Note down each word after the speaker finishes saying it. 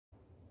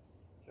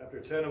Chapter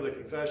 10 of the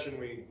Confession.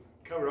 We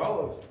covered all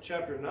of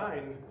chapter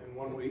 9 in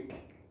 1 week.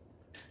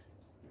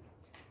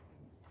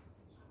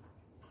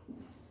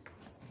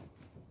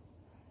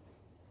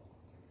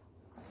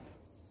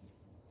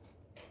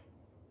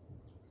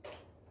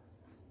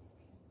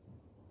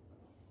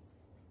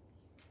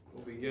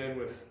 We'll begin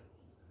with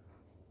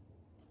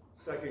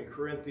 2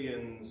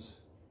 Corinthians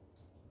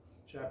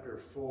chapter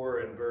 4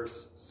 and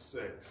verse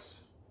 6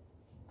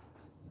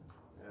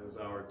 as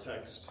our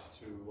text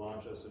to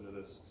launch us into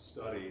this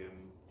study in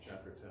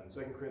chapter 10.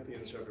 2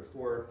 Corinthians chapter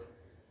 4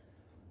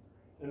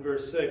 and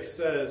verse 6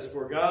 says,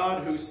 "For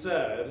God who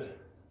said,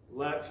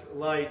 'Let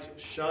light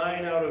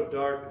shine out of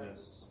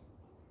darkness,'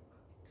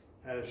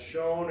 has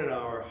shone in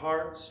our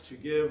hearts to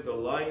give the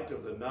light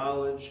of the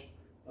knowledge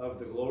of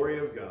the glory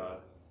of God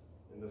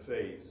in the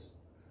face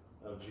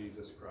of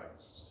Jesus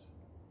Christ."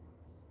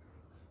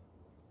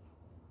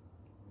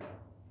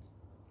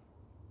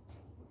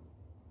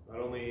 Not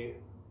only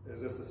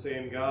is this the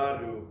same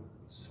God who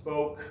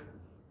spoke,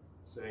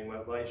 saying,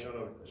 "Let light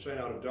shine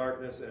out of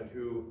darkness," and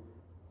who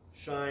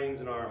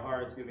shines in our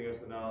hearts, giving us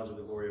the knowledge of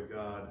the glory of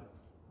God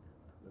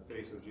in the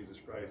face of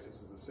Jesus Christ.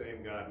 This is the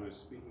same God who is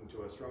speaking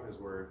to us from his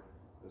word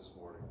this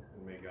morning,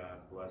 and may God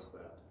bless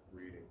that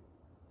reading.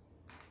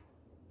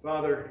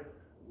 Father,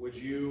 would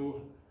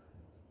you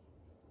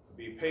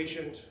be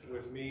patient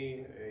with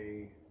me,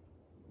 a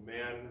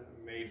man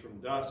made from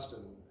dust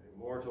and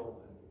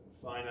immortal and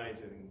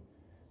finite and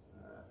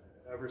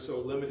ever so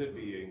limited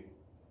being,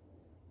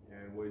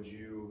 and would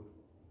you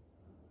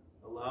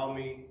allow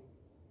me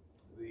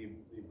the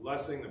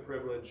blessing, the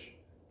privilege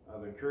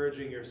of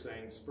encouraging your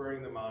saints,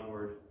 spurring them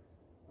onward,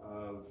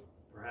 of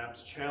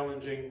perhaps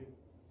challenging,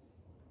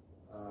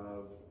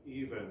 of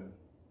even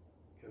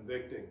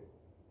convicting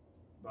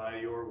by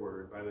your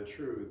word, by the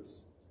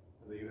truths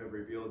that you have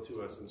revealed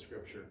to us in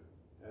Scripture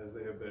as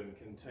they have been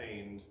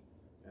contained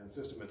and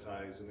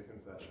systematized in the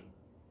confession.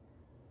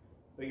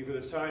 Thank you for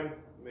this time.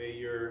 May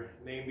your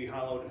name be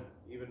hallowed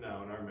even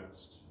now in our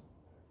midst.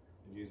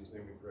 In Jesus'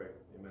 name we pray.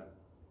 Amen.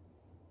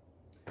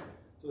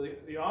 So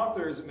the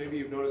authors, maybe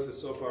you've noticed this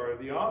so far,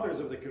 the authors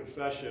of the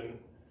confession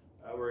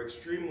were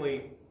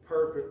extremely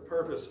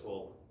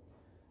purposeful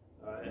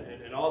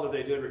in all that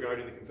they did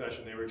regarding the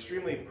confession. They were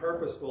extremely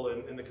purposeful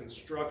in the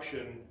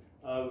construction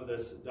of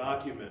this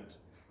document.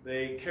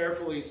 They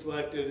carefully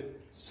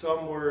selected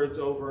some words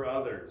over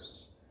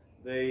others.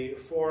 They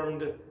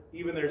formed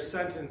even their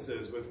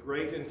sentences with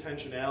great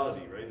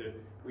intentionality, right?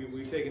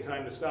 We've taken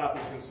time to stop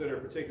and consider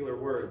particular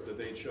words that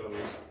they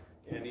chose,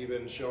 and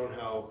even shown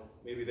how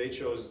maybe they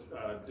chose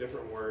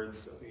different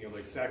words, thinking of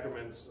like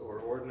sacraments or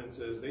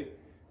ordinances.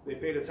 They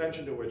paid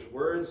attention to which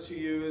words to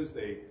use.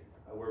 They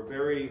were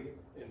very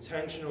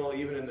intentional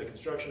even in the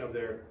construction of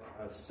their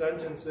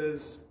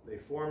sentences. They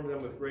formed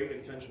them with great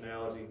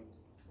intentionality.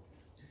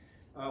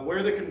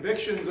 Where the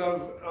convictions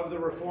of the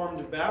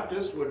Reformed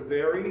Baptist would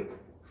vary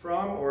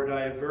from or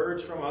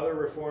diverge from other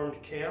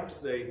Reformed camps,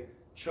 they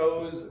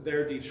chose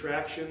their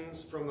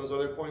detractions from those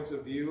other points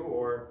of view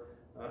or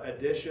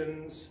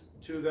additions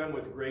to them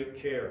with great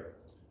care.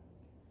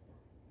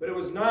 But it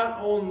was not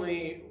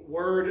only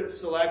word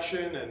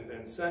selection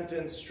and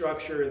sentence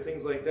structure and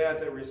things like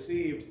that that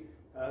received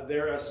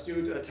their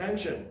astute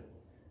attention.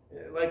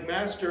 Like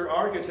master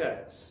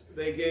architects,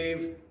 they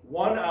gave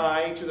one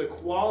eye to the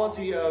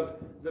quality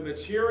of the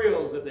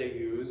materials that they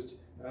used,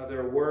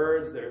 their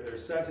words, their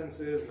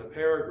sentences, and the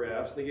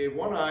paragraphs. They gave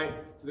one eye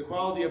to the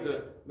quality of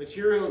the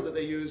materials that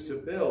they used to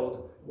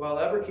build, while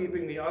ever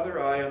keeping the other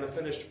eye on the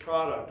finished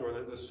product or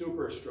the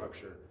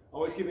superstructure,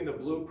 always keeping the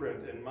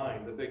blueprint in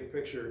mind, the big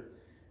picture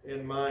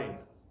in mind.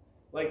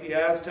 Like the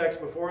Aztecs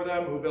before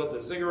them, who built the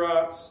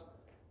ziggurats,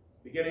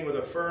 beginning with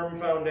a firm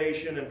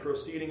foundation and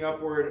proceeding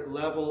upward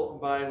level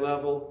by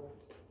level,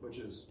 which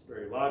is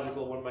very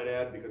logical, one might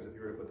add, because if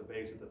you were to put the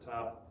base at the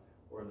top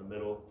or in the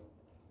middle,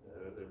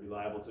 they'd be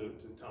liable to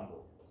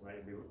tumble,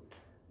 right?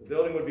 The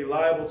building would be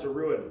liable to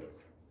ruin.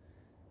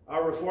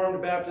 Our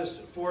Reformed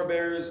Baptist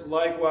forebears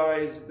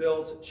likewise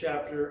built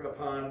chapter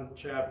upon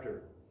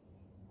chapter.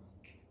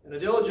 And a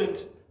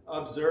diligent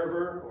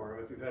observer, or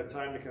if you've had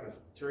time to kind of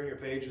turn your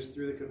pages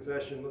through the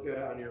confession, look at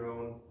it on your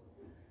own,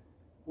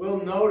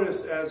 will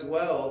notice as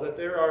well that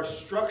there are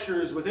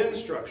structures within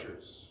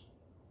structures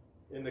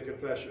in the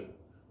confession.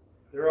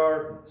 There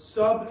are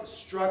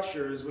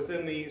substructures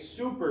within the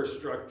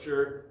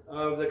superstructure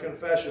of the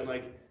confession,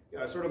 like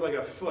sort of like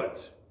a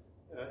foot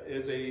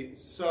is a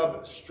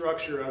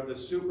substructure of the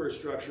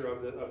superstructure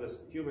of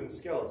this human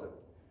skeleton.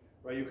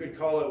 Right? You could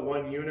call it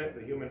one unit.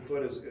 The human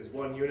foot is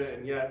one unit,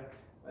 and yet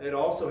it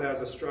also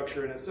has a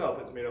structure in itself.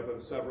 It's made up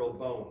of several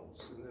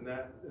bones. And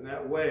in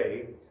that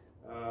way,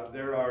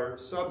 there are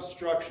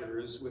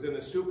substructures within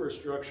the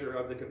superstructure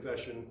of the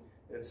confession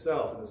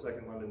itself in the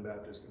Second London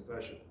Baptist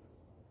Confession.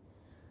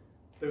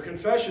 The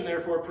confession,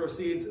 therefore,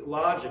 proceeds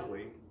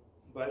logically,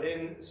 but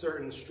in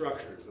certain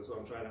structures. That's what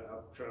I'm trying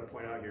to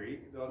point out here.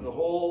 The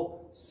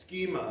whole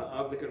schema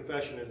of the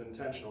confession is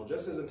intentional,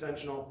 just as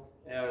intentional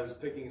as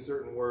picking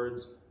certain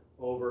words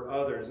over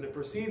others. And it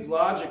proceeds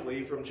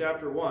logically from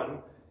chapter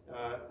 1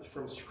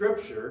 from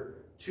Scripture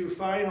to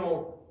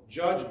final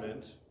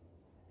judgment.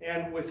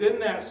 And within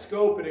that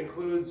scope, it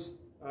includes,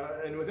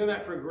 and within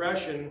that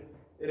progression,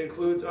 it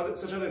includes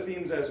such other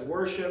themes as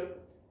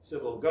worship,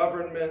 civil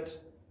government,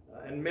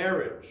 and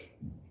marriage.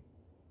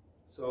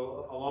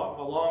 So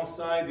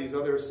alongside these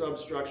other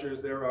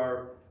substructures, there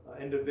are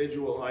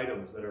individual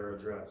items that are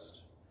addressed.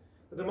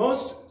 But the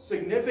most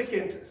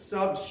significant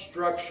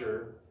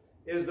substructure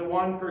is the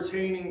one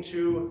pertaining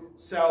to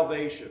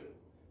salvation.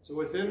 So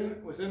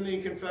within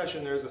the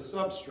confession, there's a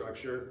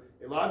substructure,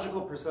 a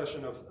logical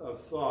procession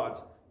of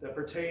thought that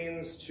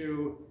pertains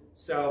to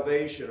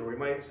salvation, or we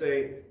might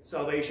say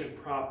salvation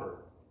proper.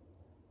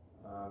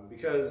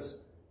 Because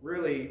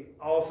really,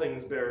 all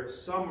things bear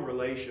some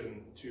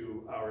relation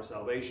to our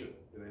salvation,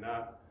 do they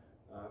not?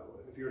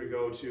 If you were to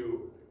go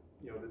to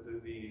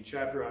the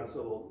chapter on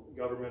civil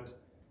government,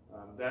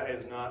 that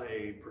is not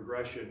a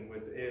progression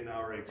within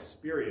our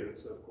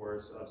experience, of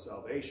course, of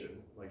salvation,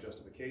 like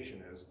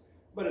justification is,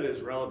 but it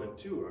is relevant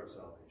to our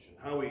salvation.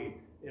 How we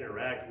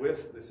interact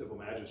with the civil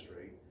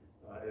magistrate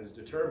is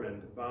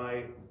determined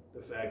by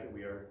the fact that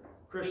we are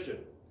Christian.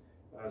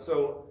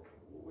 So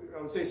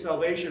I would say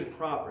salvation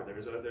proper.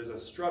 There's a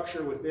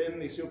structure within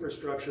the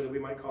superstructure that we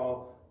might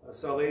call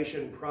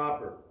salvation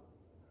proper.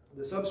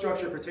 The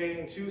substructure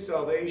pertaining to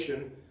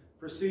salvation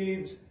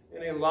proceeds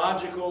in a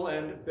logical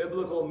and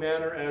biblical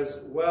manner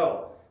as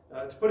well.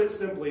 To put it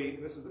simply,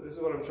 this is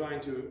what I'm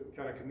trying to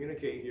kind of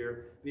communicate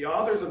here. The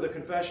authors of the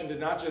confession did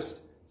not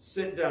just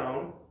sit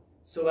down,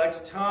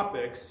 select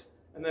topics,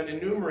 and then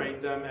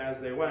enumerate them as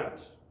they went,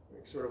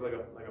 sort of like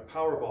a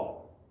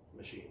Powerball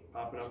machine,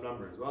 popping up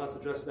numbers. Well, let's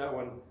address that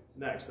one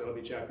next. That'll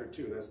be chapter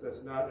 2.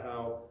 That's not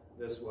how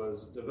this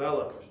was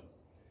developed.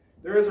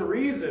 There is a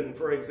reason,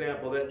 for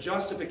example, that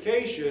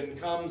justification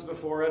comes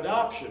before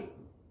adoption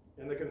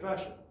in the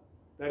confession.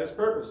 That is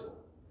purposeful.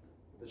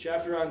 The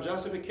chapter on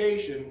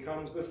justification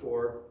comes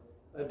before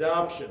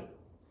adoption.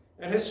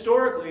 And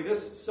historically,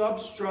 this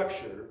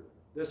substructure,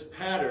 this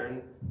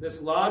pattern,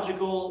 this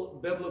logical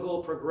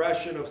biblical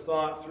progression of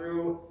thought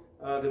through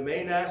the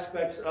main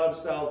aspects of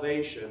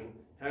salvation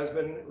has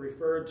been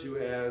referred to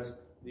as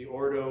the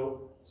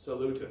Ordo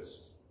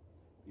Salutis.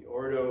 The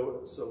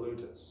Ordo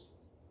Salutis.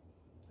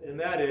 And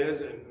that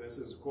is, and this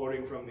is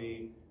quoting from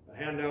the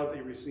handout that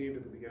you received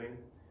at the beginning,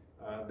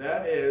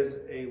 that is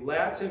a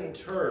Latin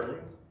term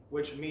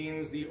which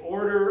means the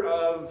order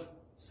of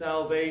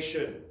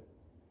salvation.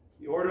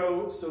 The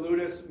Ordo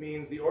Salutis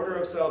means the order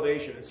of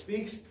salvation. It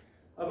speaks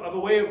of a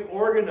way of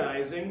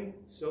organizing,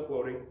 still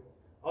quoting,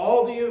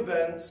 all the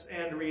events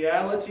and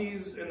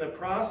realities in the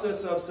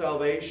process of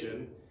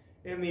salvation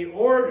in the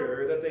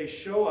order that they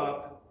show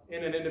up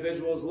in an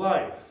individual's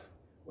life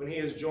when he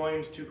is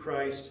joined to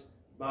Christ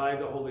by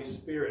the Holy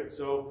Spirit.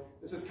 So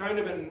this is kind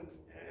of, in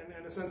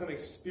a sense, an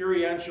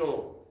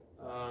experiential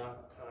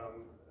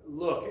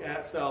look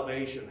at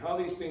salvation, how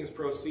these things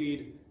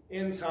proceed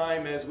in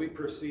time as we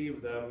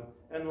perceive them,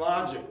 and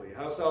logically,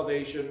 how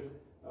salvation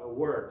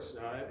works.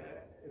 Now,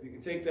 if you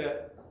can take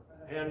that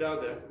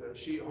handout, that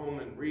sheet home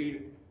and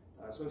read,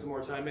 spend some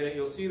more time in it,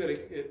 you'll see that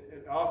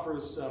it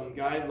offers some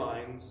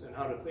guidelines on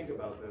how to think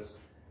about this,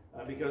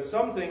 because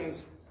some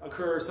things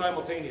occur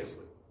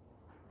simultaneously.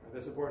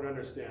 That's important to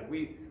understand.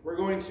 We're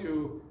going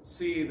to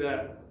see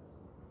that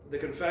the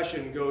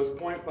confession goes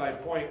point by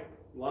point,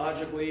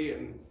 logically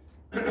and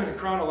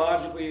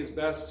chronologically as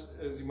best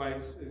as you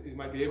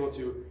might be able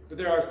to. But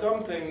there are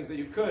some things that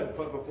you could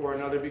put before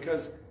another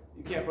because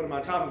you can't put them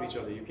on top of each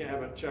other. You can't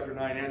have a chapter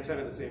 9 and 10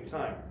 at the same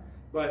time.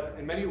 But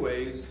in many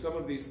ways, some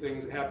of these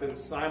things happen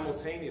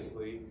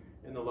simultaneously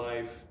in the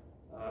life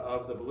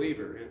of the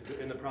believer,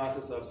 in the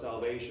process of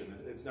salvation.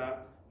 It's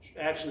not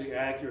actually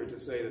accurate to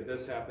say that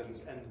this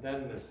happens and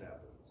then this happens.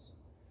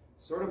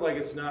 Sort of like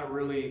it's not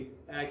really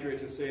accurate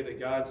to say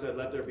that God said,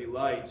 "Let there be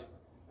light,"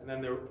 and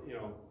then there,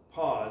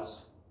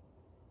 paused,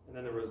 and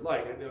then there was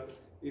light.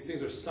 These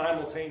things are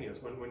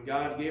simultaneous. When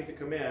God gave the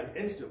command,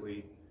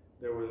 instantly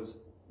there was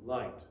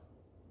light.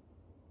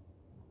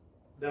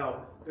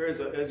 Now,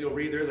 as you'll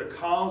read, there's a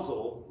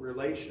causal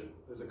relation.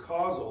 There's a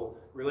causal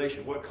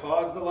relation. What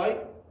caused the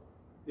light?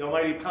 The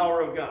almighty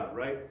power of God,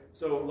 right?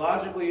 So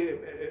logically,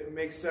 it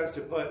makes sense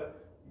to put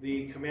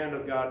the command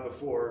of God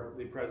before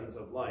the presence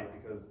of light,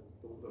 because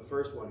the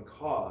first one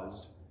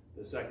caused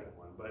the second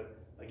one. But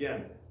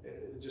again,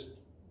 just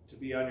to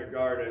be on your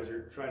guard as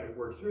you're trying to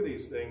work through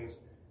these things,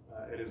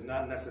 it is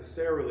not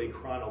necessarily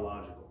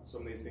chronological.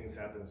 Some of these things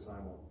happen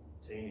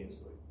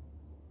simultaneously.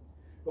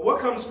 But what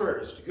comes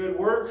first? Good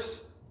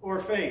works or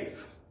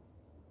faith?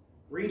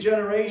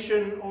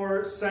 Regeneration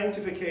or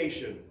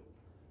sanctification?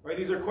 Right,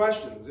 these are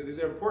questions. These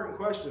are important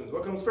questions.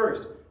 What comes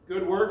first?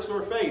 Good works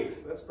or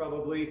faith? That's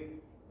probably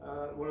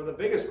one of the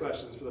biggest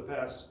questions for the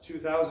past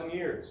 2,000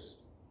 years.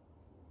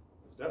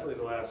 Definitely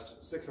the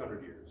last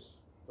 600 years,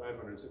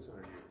 500, 600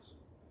 years.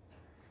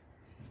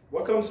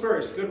 What comes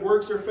first? Good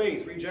works or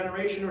faith?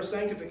 Regeneration or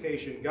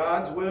sanctification?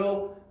 God's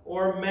will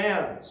or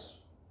man's?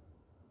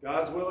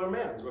 God's will or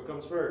man's? What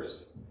comes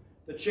first?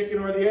 The chicken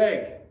or the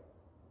egg?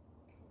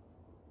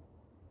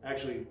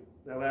 Actually,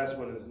 that last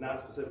one is not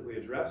specifically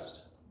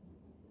addressed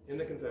in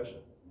the confession?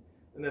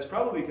 And that's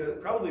probably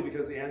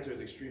because the answer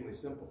is extremely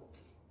simple,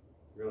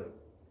 really.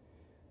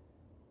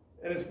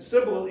 And it's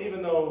simple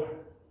even though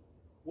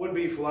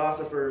would-be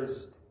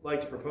philosophers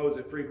like to propose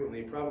it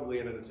frequently, probably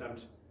in an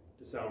attempt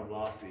to sound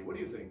lofty. What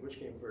do you think? Which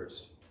came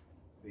first,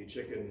 the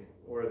chicken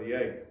or the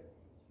egg?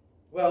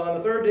 Well, on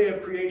the third day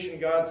of creation,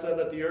 God said,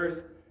 "Let the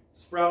earth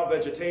sprout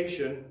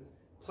vegetation,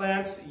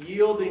 plants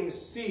yielding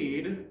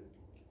seed,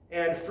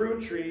 and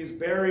fruit trees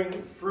bearing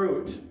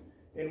fruit,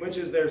 in which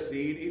is their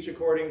seed, each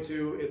according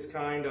to its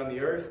kind on the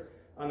earth.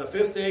 On the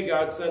fifth day,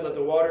 God said, Let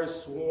the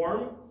waters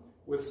swarm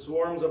with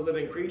swarms of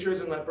living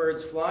creatures, and let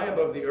birds fly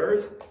above the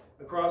earth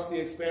across the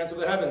expanse of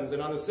the heavens.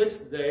 And on the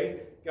sixth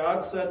day,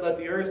 God said, Let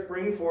the earth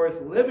bring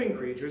forth living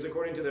creatures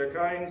according to their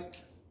kinds,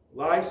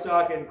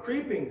 livestock and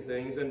creeping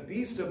things, and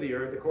beasts of the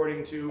earth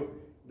according to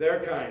their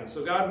kinds."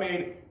 So God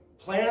made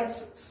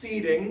plants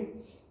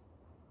seeding,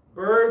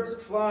 birds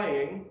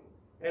flying,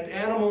 and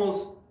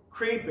animals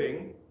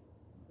creeping,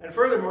 and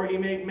furthermore, he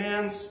made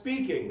man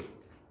speaking.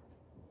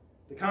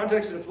 The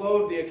context and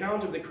flow of the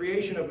account of the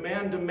creation of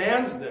man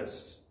demands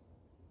this,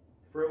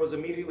 for it was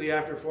immediately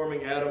after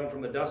forming Adam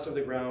from the dust of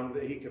the ground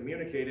that he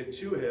communicated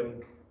to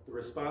him the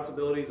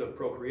responsibilities of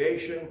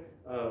procreation,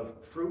 of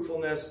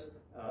fruitfulness,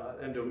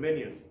 and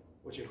dominion,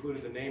 which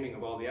included the naming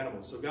of all the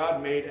animals. So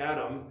God made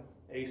Adam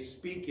a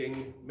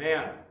speaking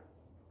man,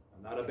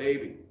 not a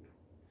baby.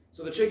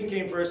 So the chicken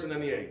came first and then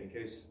the egg, in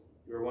case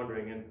you were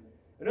wondering. And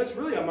it's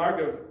really a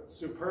mark of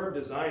superb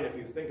design if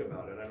you think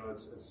about it. I know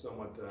it's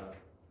somewhat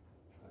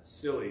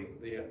silly,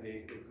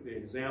 the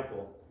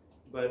example,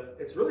 but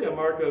it's really a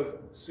mark of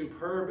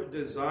superb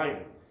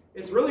design.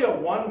 It's really a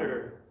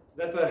wonder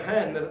that the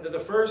hen, the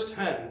first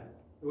hen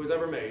who was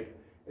ever made,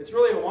 it's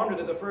really a wonder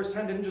that the first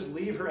hen didn't just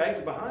leave her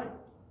eggs behind.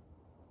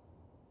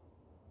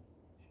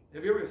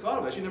 Have you ever thought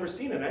of that? She'd never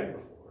seen an egg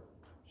before.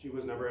 She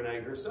was never an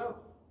egg herself.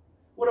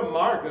 What a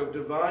mark of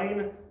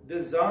divine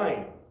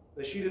design,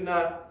 that she did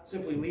not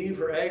simply leave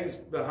her eggs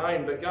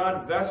behind, but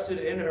God vested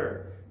in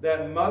her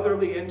that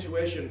motherly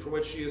intuition for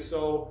which she is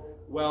so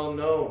well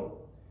known,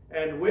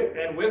 and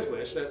with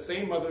which, that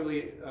same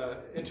motherly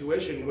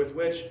intuition with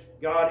which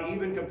God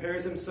even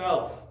compares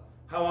himself.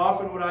 "How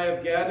often would I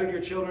have gathered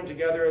your children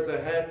together as a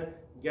hen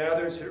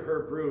gathers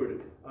her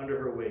brood under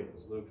her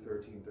wings," Luke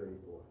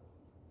 13:34.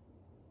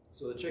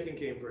 So the chicken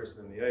came first,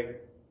 then the egg.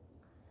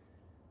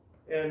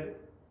 And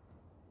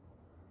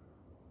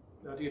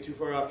not to get too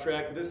far off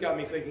track, but this got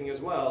me thinking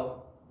as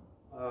well.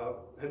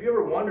 Have you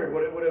ever wondered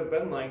what it would have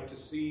been like to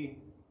see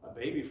a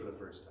baby for the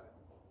first time?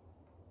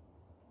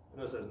 I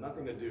know this has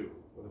nothing to do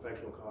with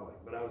effectual calling,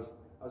 but I was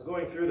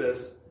going through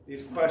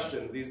these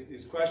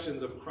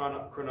questions of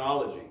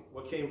chronology.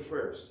 What came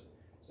first?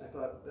 And I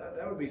thought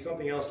that would be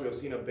something else to have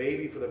seen a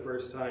baby for the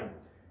first time,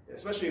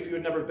 especially if you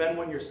had never been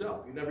one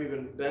yourself. You'd never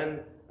even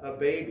been a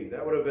baby.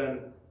 That would have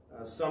been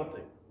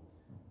something.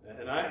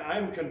 And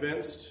I'm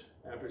convinced,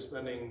 after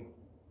spending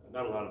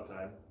not a lot of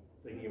time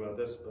thinking about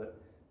this, but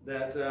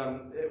that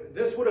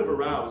this would have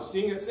aroused,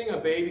 seeing a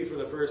baby for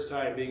the first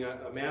time, being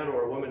a man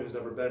or a woman who's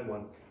never been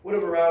one, would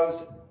have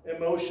aroused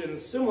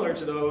emotions similar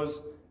to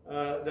those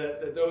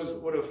that those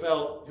would have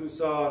felt who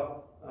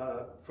saw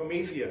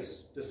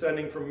Prometheus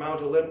descending from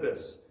Mount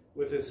Olympus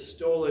with his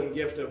stolen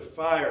gift of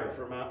fire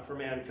for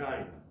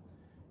mankind.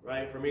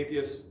 Right?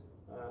 Prometheus,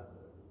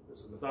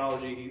 this is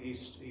mythology,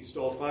 he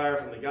stole fire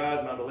from the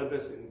gods, Mount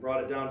Olympus, and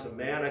brought it down to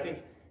man. I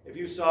think if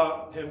you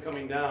saw him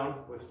coming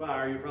down with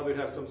fire, you probably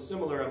would have some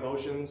similar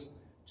emotions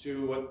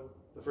to what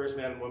the first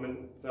man and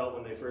woman felt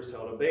when they first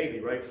held a baby,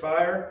 right?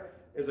 Fire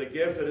is a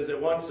gift that is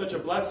at once such a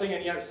blessing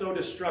and yet so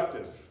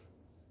destructive.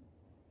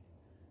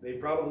 They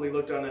probably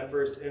looked on that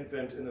first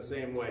infant in the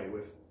same way,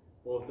 with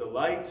both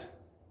delight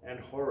and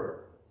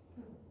horror,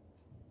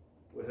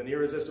 with an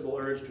irresistible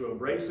urge to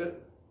embrace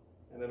it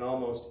and an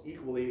almost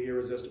equally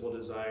irresistible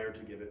desire to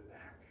give it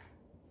back.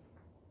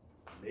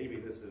 Maybe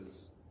this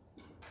is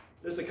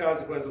just a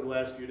consequence of the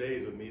last few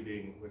days of me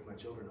being with my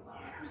children a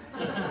lot.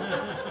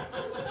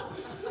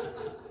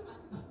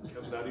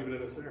 Comes out even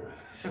in a sermon.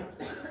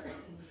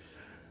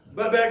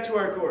 But back to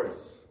our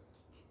course.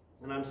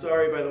 And I'm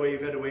sorry, by the way,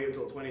 you've had to wait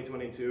until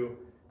 2022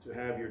 to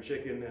have your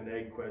chicken and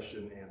egg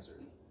question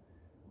answered.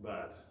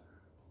 But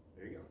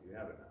there you go, you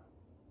have it now.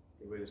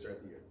 Good way to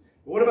start the year.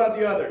 But what about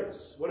the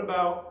others? What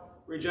about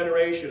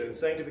regeneration and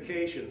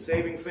sanctification,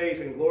 saving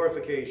faith and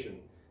glorification?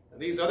 And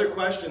these other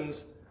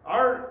questions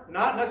are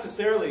not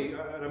necessarily,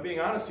 and I'm being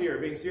honest here,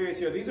 being serious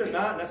here, these are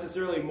not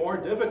necessarily more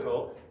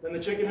difficult than the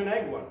chicken and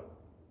egg one.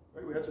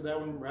 Right? We answered that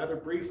one rather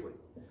briefly.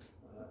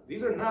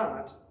 These are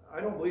not,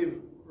 I don't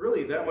believe,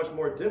 really that much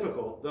more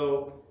difficult,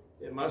 though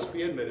it must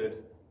be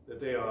admitted that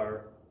they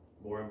are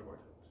more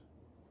important.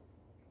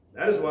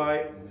 That is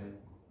why,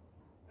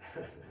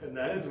 and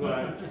that is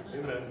why,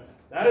 amen,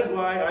 that is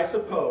why I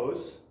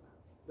suppose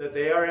that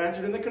they are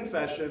answered in the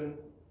confession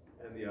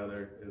and the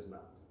other is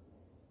not.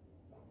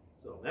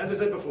 So, as I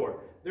said before,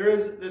 there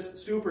is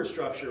this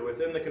superstructure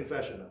within the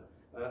confession,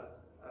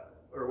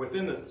 or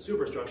within the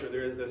superstructure,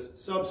 there is this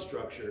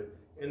substructure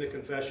in the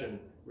confession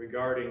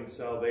regarding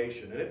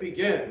salvation. And it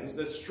begins,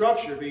 this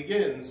structure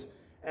begins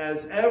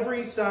as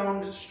every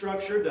sound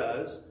structure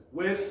does,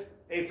 with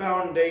a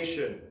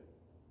foundation.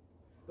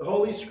 The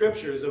Holy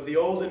Scriptures of the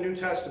Old and New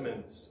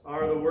Testaments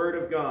are the Word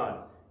of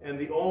God and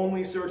the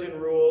only certain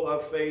rule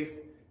of faith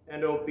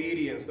and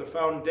obedience. The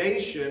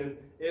foundation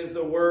is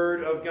the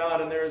Word of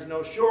God, and there is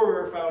no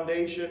surer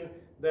foundation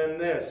than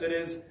this. It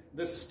is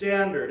the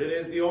standard. It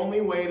is the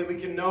only way that we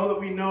can know that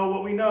we know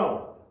what we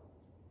know.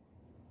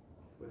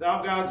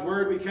 Without God's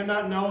Word, we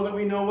cannot know that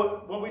we know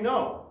what we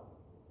know.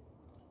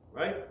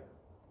 Right?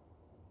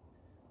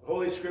 The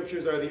Holy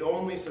Scriptures are the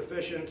only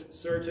sufficient,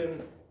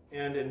 certain,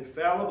 and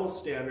infallible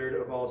standard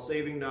of all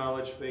saving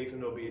knowledge, faith,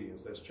 and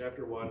obedience. That's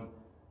chapter 1,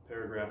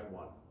 paragraph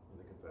 1 in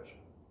the confession.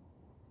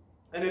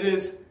 And it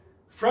is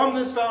from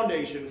this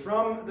foundation,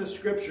 from the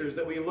Scriptures,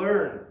 that we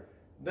learn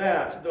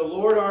that the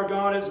Lord our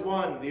God is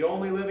one, the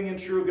only living and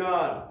true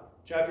God,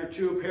 chapter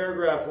 2,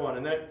 paragraph 1,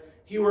 and that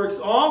He works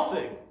all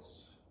things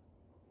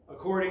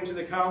according to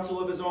the counsel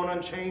of His own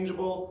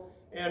unchangeable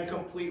and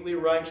completely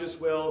righteous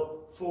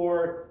will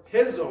for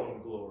His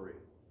own glory.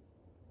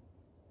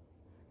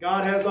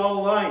 God has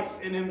all life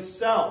in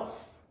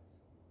Himself.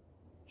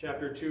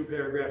 Chapter 2,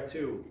 paragraph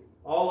 2.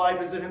 All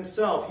life is in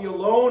Himself. He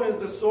alone is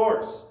the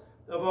source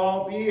of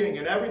all being,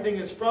 and everything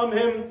is from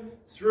Him,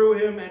 through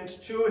Him, and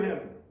to Him.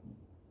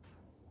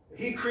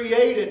 He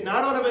created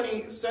not out of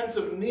any sense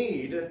of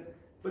need,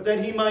 but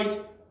that He might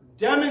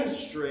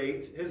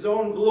demonstrate His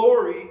own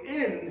glory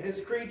in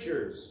His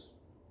creatures,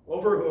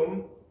 over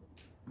whom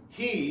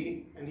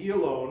He, and He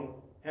alone,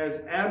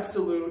 has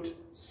absolute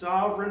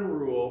sovereign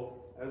rule,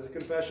 as the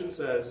confession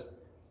says,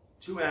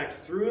 to act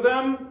through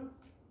them,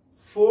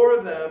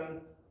 for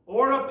them,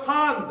 or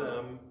upon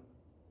them,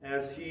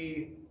 as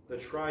He, the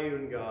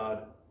triune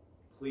God,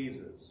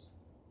 pleases.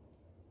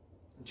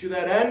 And to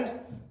that end,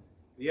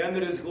 the end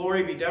that His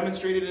glory be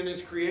demonstrated in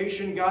His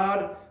creation,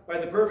 God, by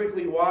the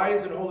perfectly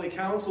wise and holy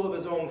counsel of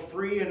His own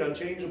free and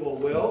unchangeable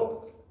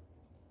will,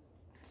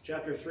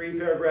 chapter 3,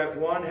 paragraph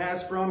 1,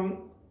 has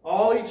from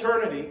all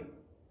eternity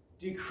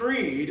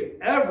decreed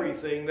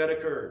everything that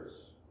occurs.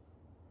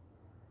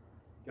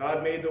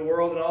 God made the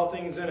world and all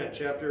things in it,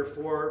 chapter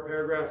 4,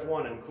 paragraph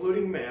 1,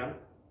 including man,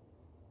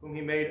 whom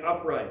He made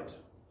upright.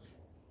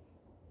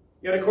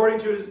 Yet according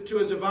to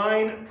his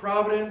divine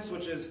providence,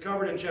 which is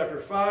covered in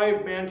chapter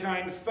 5,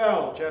 mankind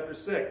fell, chapter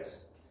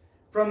 6,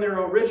 from their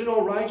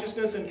original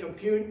righteousness and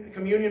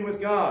communion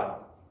with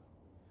God.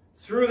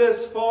 Through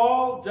this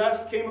fall,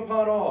 death came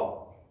upon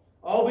all.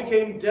 All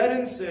became dead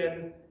in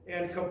sin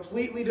and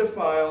completely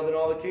defiled in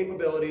all the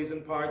capabilities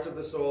and parts of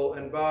the soul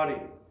and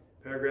body.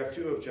 Paragraph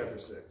 2 of chapter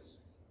 6.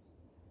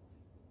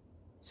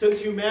 Since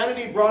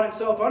humanity brought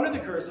itself under the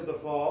curse of the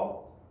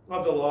fall,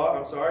 by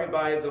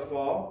the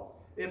fall,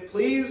 it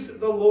pleased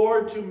the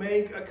Lord to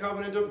make a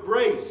covenant of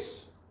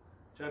grace.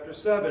 Chapter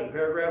 7,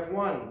 paragraph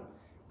 1.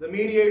 The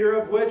mediator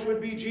of which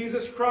would be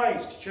Jesus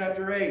Christ,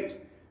 chapter 8,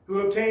 who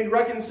obtained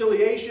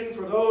reconciliation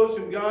for those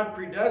whom God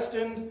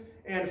predestined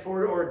and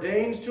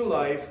foreordained to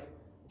life,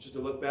 which is to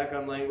look back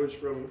on language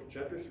from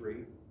chapter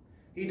 3.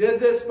 He did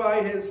this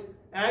by His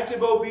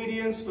active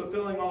obedience,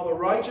 fulfilling all the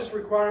righteous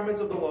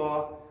requirements of the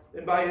law,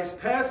 and by His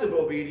passive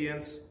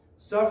obedience,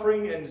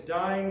 suffering and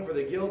dying for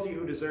the guilty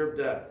who deserve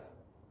death.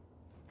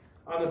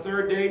 On the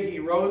third day He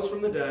rose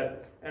from the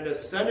dead and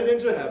ascended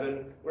into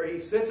heaven, where He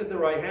sits at the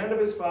right hand of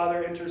His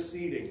Father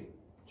interceding.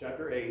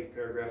 Chapter 8,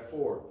 paragraph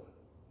 4.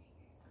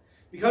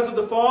 Because of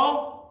the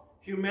fall,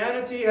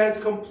 humanity has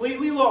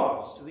completely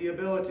lost the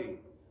ability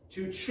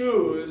to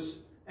choose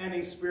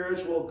any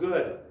spiritual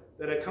good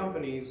that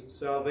accompanies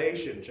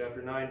salvation.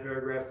 Chapter 9,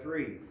 paragraph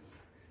 3.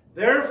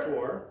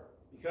 Therefore,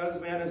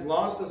 because man has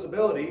lost this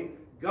ability,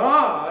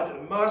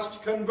 God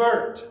must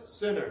convert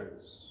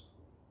sinners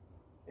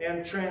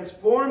and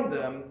transform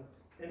them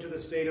into the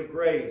state of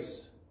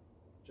grace.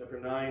 Chapter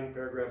 9,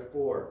 paragraph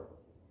 4.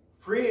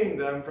 Freeing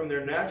them from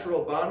their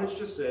natural bondage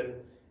to sin,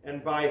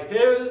 and by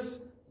His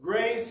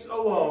grace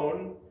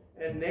alone,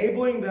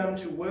 enabling them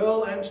to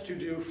will and to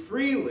do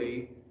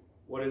freely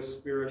what is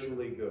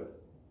spiritually good.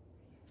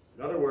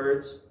 In other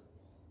words,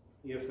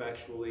 He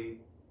effectually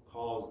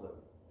calls them.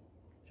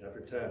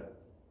 Chapter 10,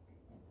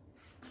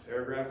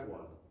 paragraph 1.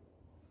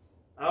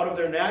 Out of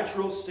their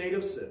natural state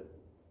of sin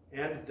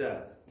and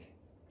death,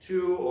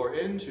 to or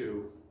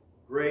into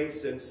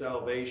grace and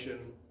salvation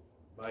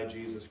by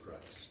Jesus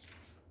Christ.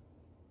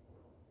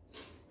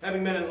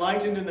 Having been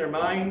enlightened in their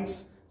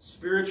minds,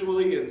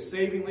 spiritually and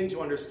savingly,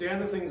 to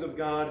understand the things of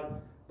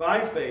God by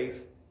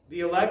faith,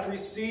 the elect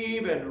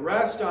receive and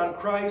rest on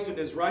Christ and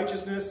His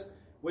righteousness,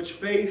 which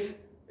faith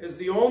is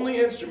the only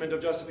instrument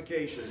of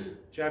justification.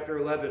 Chapter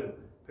 11,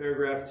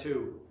 paragraph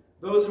 2.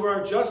 Those who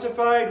are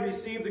justified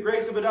receive the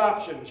grace of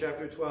adoption.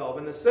 Chapter 12.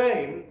 And the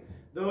same,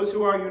 those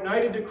who are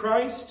united to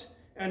Christ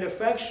and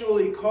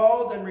effectually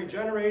called and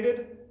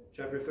regenerated,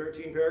 chapter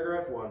 13,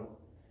 paragraph 1,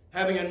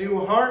 having a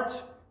new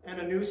heart and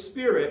a new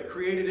spirit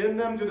created in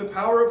them through the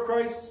power of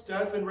Christ's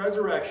death and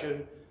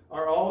resurrection,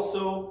 are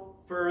also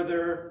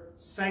further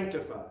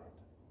sanctified.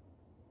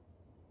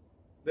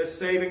 This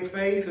saving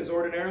faith is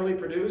ordinarily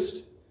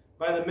produced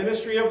by the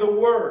ministry of the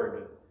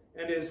Word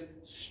and is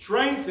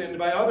strengthened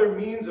by other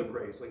means of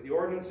grace, like the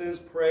ordinances,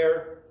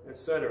 prayer,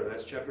 etc.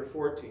 That's chapter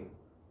 14.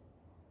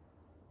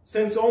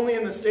 Since only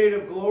in the state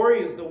of glory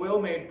is the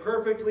will made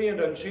perfectly and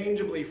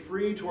unchangeably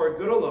free toward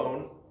good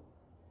alone,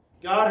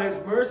 God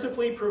has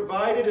mercifully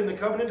provided in the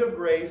covenant of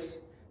grace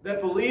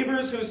that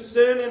believers who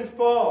sin and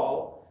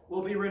fall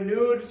will be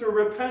renewed through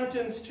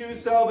repentance to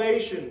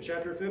salvation,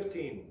 chapter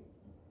 15,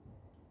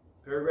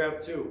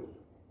 paragraph 2.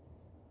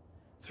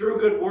 Through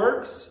good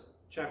works,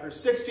 chapter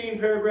 16,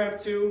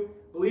 paragraph 2,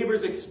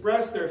 believers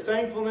express their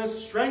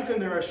thankfulness, strengthen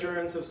their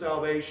assurance of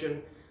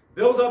salvation,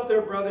 build up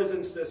their brothers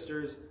and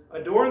sisters,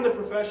 adorn the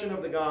profession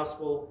of the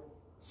gospel,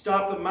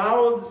 stop the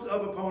mouths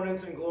of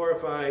opponents, and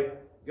glorify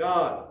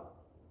God.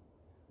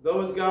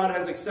 Those God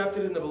has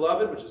accepted in the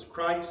beloved, which is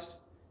Christ,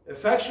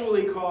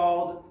 effectually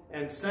called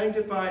and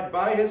sanctified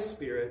by his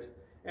Spirit,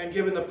 and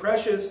given the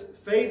precious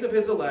faith of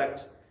his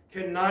elect,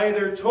 can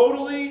neither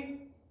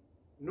totally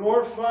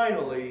nor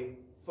finally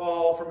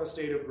fall from a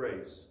state of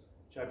grace.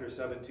 Chapter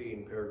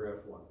 17,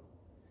 paragraph 1.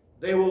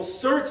 They will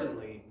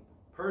certainly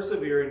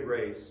persevere in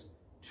grace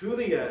to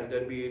the end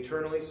and be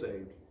eternally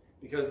saved,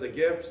 because the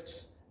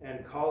gifts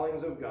and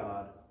callings of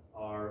God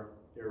are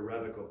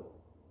irrevocable.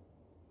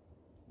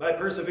 By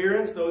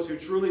perseverance, those who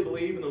truly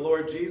believe in the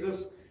Lord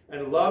Jesus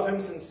and love him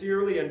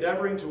sincerely,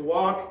 endeavoring to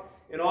walk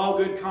in all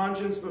good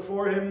conscience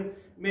before him,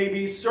 may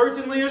be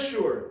certainly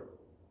assured,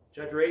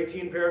 chapter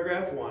 18,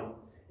 paragraph 1,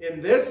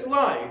 in this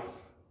life,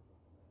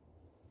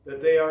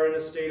 that they are in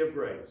a state of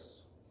grace.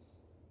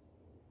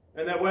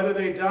 And that whether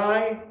they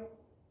die,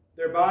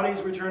 their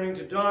bodies returning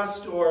to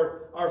dust,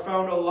 or are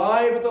found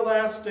alive at the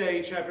last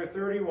day, chapter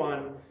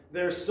 31,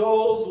 their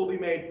souls will be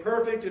made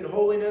perfect in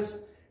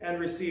holiness and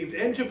received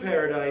into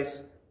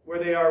paradise, where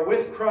they are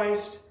with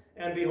Christ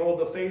and behold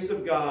the face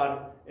of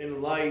God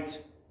in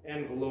light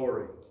and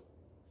glory.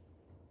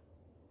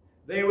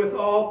 They with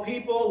all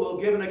people will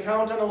give an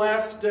account on the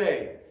last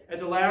day, at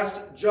the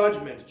last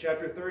judgment,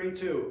 chapter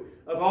 32,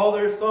 of all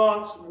their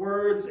thoughts,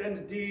 words,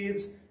 and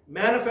deeds,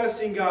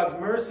 manifesting God's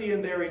mercy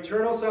in their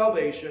eternal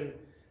salvation,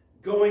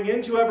 going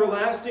into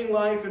everlasting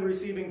life and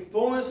receiving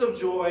fullness of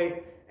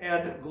joy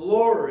and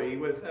glory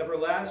with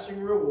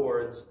everlasting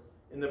rewards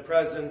in the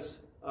presence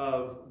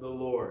of the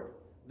Lord.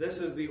 This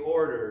is the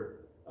order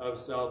of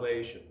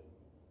salvation.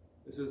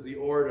 This is the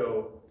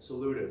ordo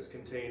salutis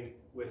contained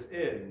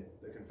within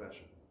the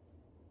confession.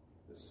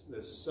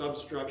 This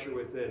substructure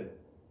within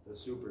the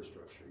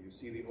superstructure. You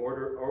see the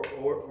order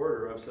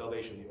of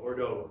salvation, the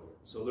ordo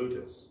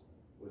salutis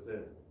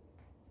within.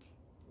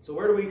 So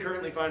where do we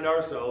currently find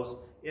ourselves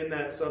in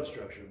that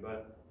substructure?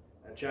 But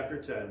at chapter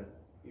 10,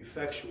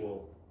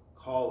 effectual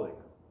calling.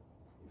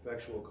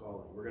 Effectual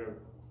calling. We're going to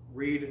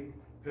read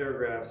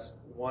paragraphs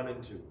 1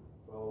 and 2.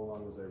 Follow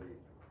along as I read.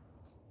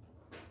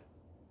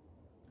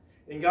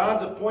 In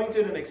God's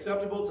appointed and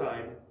acceptable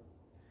time,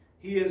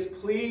 he is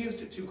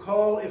pleased to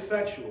call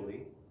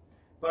effectually,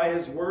 by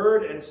his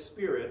word and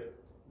spirit,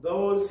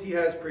 those he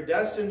has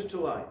predestined to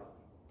life.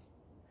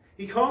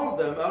 He calls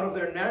them out of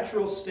their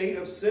natural state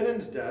of sin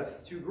and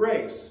death to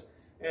grace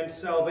and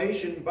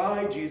salvation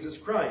by Jesus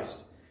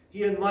Christ.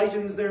 He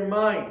enlightens their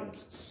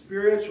minds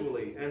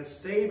spiritually and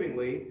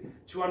savingly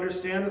to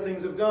understand the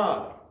things of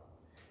God.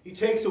 He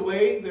takes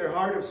away their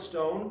heart of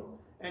stone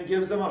and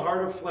gives them a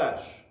heart of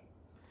flesh.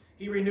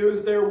 He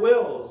renews their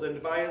wills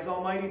and by his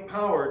almighty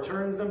power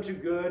turns them to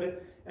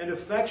good and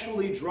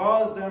effectually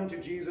draws them to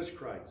Jesus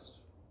Christ.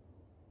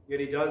 Yet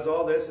he does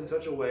all this in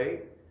such a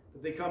way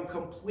that they come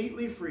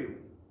completely freely,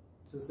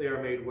 since they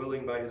are made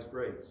willing by his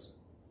grace.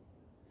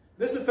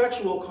 This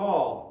effectual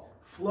call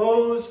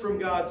flows from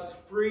God's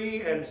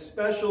free and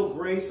special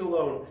grace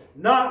alone,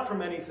 not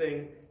from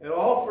anything at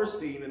all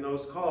foreseen in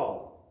those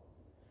called.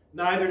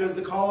 Neither does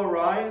the call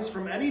arise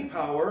from any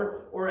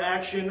power or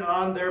action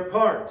on their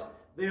part.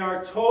 They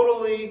are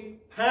totally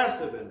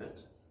passive in it.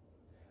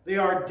 They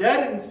are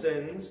dead in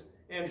sins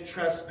and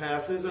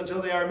trespasses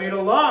until they are made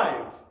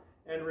alive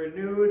and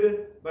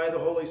renewed by the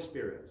Holy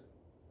Spirit.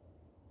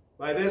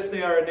 By this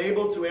they are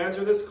enabled to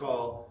answer this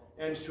call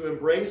and to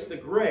embrace the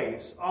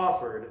grace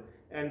offered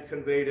and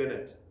conveyed in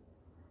it.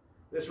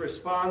 This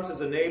response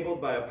is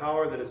enabled by a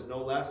power that is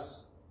no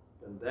less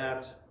than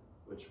that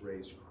which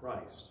raised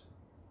Christ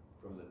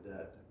from the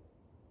dead.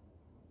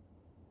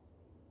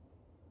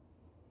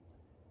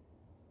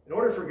 In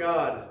order for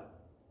God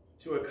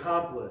to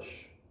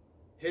accomplish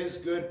his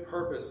good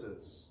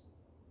purposes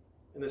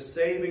in the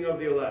saving of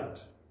the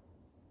elect,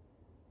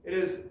 it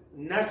is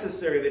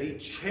necessary that he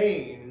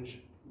change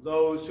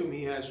those whom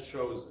he has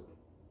chosen.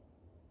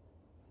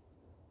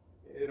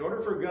 In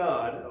order for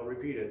God, I'll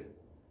repeat it,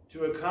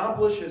 to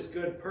accomplish his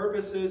good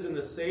purposes in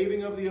the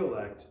saving of the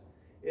elect,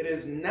 it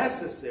is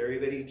necessary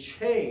that he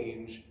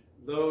change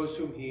those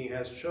whom he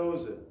has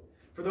chosen.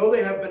 For though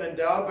they have been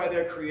endowed by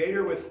their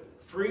Creator with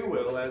free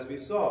will, as we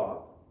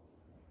saw,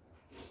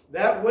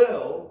 that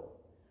will,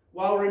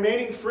 while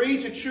remaining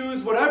free to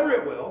choose whatever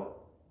it will,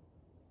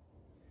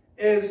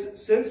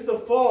 is, since the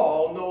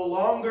fall, no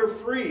longer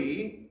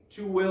free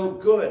to will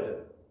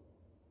good.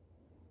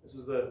 This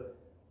was the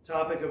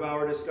topic of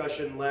our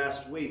discussion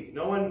last week.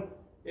 No one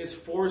is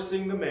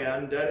forcing the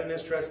man, dead in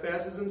his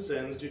trespasses and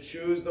sins, to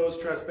choose those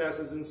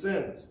trespasses and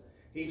sins.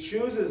 He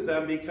chooses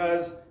them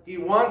because he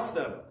wants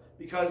them,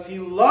 because he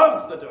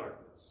loves the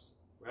darkness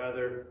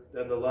rather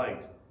than the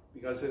light,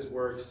 because his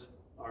works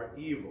are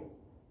evil.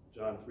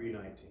 John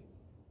 3:19.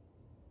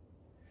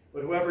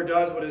 But whoever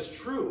does what is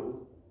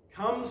true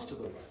comes to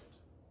the light,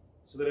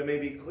 so that it may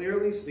be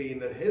clearly seen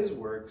that his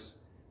works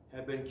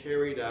have been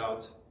carried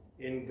out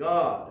in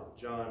God.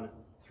 John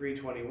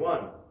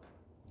 3:21.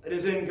 It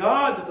is in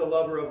God that the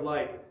lover of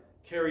light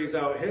carries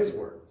out his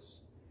works,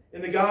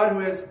 in the God who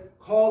has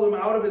called him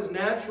out of his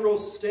natural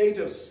state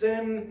of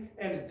sin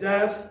and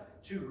death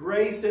to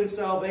grace and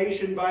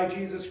salvation by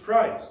Jesus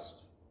Christ.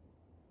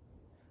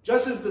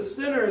 Just as the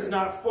sinner is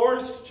not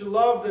forced to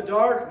love the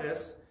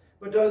darkness,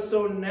 but does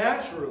so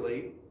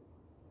naturally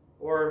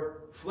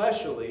or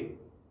fleshly,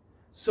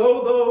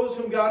 so those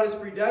whom God has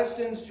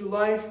predestined to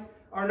life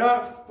are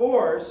not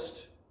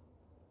forced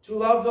to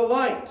love the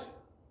light,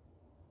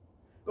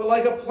 but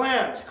like a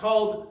plant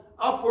called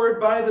upward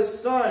by the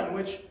sun,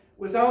 which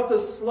without the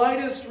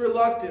slightest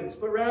reluctance,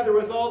 but rather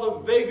with all the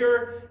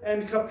vigor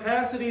and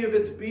capacity of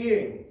its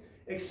being,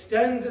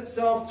 extends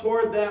itself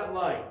toward that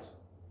light.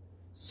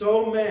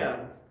 So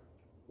man,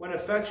 when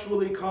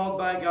effectually called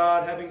by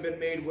God, having been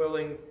made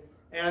willing,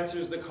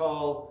 answers the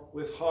call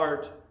with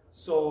heart,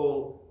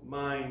 soul,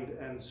 mind,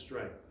 and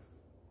strength.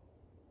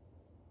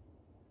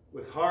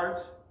 With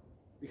heart,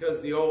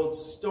 because the old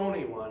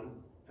stony one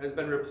has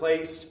been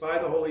replaced by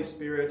the Holy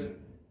Spirit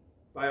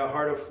by a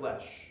heart of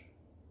flesh.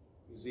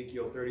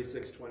 Ezekiel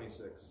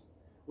 36:26.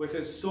 With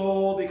his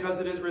soul, because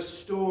it is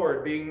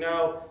restored, being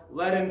now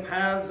led in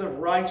paths of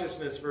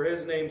righteousness for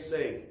his name's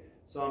sake.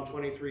 Psalm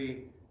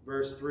 23,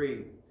 verse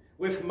 3.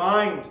 With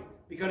mind,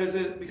 because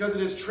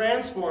it is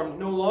transformed,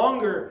 no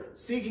longer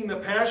seeking the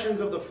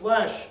passions of the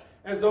flesh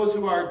as those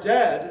who are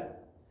dead,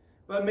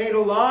 but made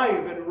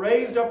alive and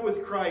raised up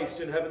with Christ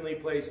in heavenly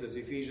places.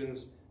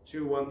 Ephesians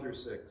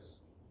 2:1-6.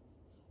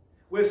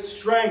 With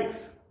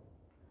strength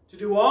to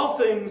do all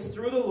things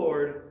through the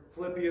Lord,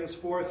 Philippians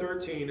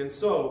 4:13. And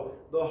so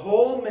the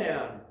whole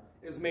man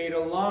is made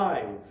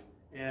alive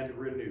and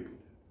renewed,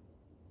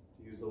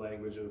 to use the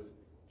language of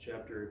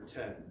chapter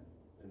 10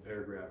 and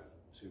paragraph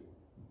 2.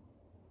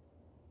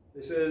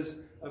 This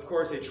is, of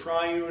course, a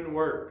triune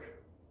work.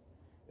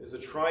 It is a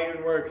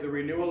triune work. The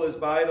renewal is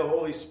by the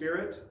Holy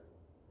Spirit.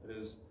 It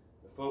is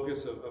the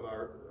focus of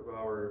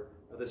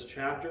this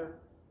chapter.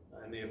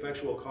 And the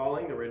effectual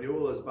calling, the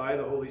renewal is by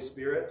the Holy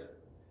Spirit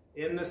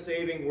in the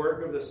saving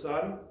work of the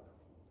Son,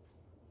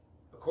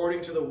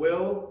 according to the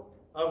will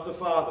of the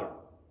Father.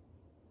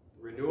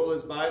 The renewal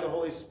is by the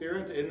Holy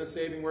Spirit in the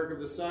saving work of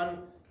the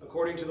Son,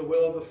 according to the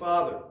will of the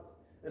Father.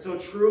 And so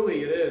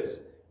truly it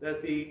is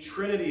that the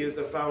Trinity is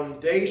the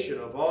foundation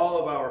of all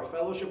of our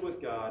fellowship with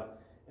God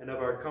and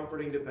of our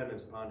comforting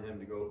dependence upon him,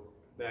 to go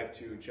back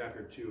to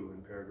chapter 2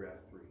 in paragraph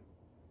 3.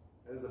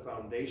 That is the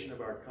foundation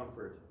of our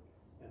comfort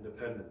and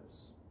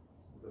dependence,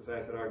 the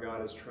fact that our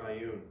God is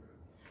triune.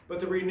 But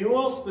the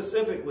renewal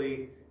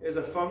specifically is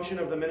a function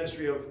of the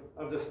ministry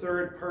of the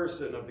third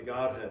person of the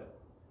Godhead,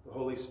 the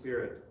Holy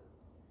Spirit.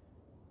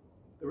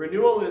 The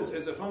renewal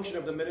is a function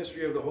of the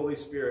ministry of the Holy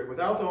Spirit.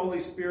 Without the Holy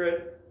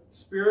Spirit,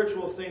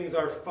 spiritual things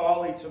are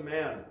folly to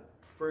man.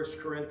 1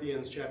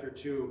 Corinthians chapter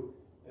 2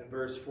 and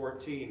verse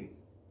 14.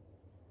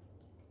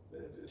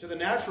 To the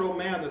natural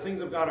man, the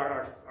things of God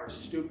are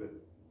stupid.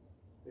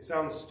 They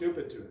sound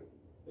stupid to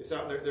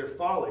him. They're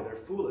folly, they're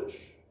foolish.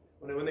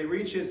 When they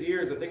reach his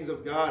ears, the things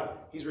of God,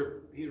 he's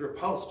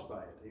repulsed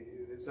by it.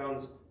 It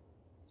sounds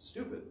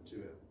stupid to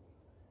him.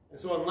 And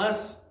so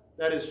unless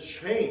that is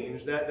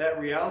changed, that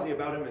reality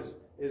about him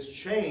is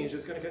changed,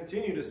 it's going to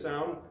continue to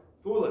sound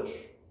foolish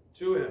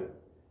to him.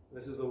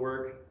 This is the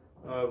work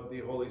of the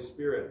Holy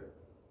Spirit.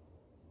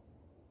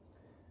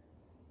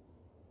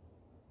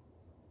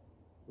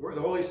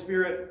 The Holy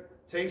Spirit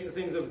takes the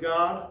things of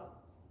God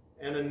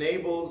and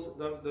enables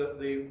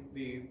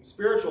the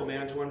spiritual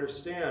man to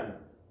understand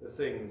the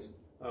things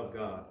of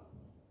God.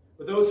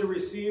 But those who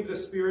receive the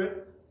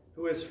Spirit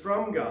who is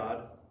from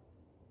God,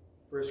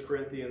 1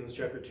 Corinthians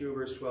chapter 2,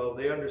 verse 12,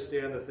 they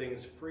understand the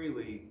things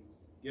freely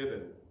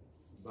given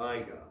by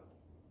God.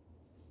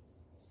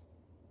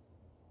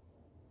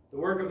 The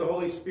work of the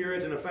Holy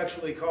Spirit in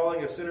effectually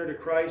calling a sinner to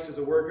Christ is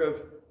a work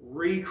of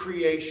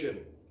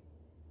recreation.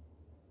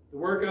 The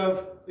work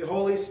of the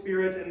Holy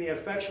Spirit in the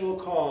effectual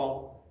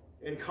call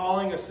in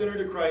calling a sinner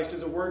to Christ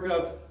is a work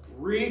of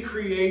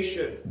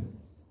recreation.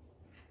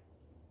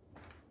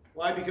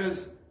 Why?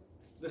 Because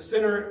the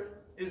sinner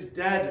is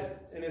dead.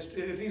 And if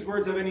these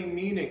words have any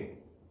meaning,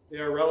 they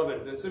are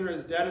relevant. The sinner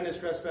is dead in his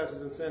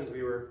trespasses and sins.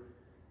 We were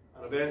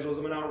on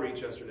evangelism and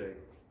outreach yesterday,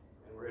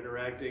 and we're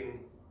interacting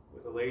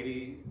with a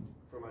lady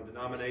from a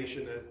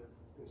denomination that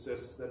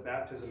insists that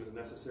baptism is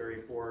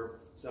necessary for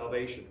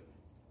salvation.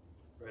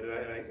 Right?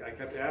 And I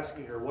kept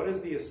asking her, what is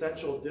the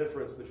essential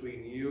difference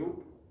between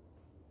you,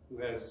 who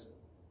has,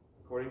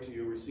 according to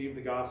you, received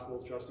the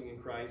gospel, trusting in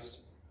Christ,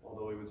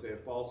 although we would say a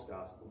false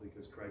gospel,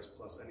 because Christ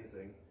plus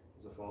anything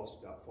is a false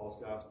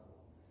gospel.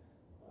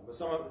 But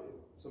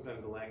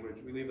sometimes the language,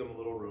 we leave them a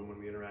little room when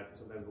we interact, and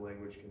sometimes the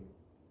language can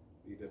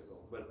be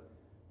difficult. But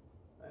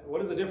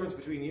what is the difference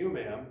between you,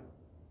 ma'am,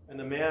 and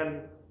the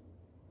man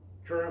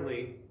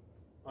currently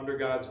under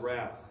God's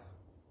wrath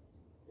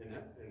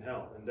in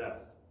hell and death?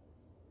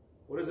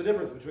 What is the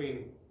difference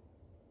between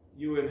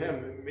you and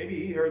him? Maybe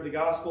he heard the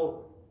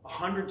gospel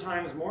 100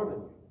 times more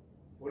than you.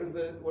 What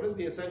is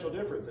the essential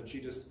difference?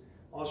 And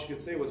all she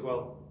could say was,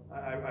 well,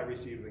 I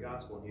received the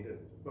gospel and he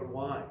didn't. But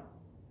why?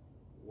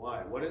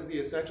 Why? What is the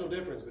essential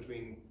difference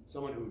between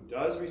someone who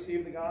does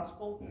receive the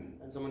gospel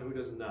and someone who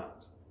does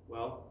not?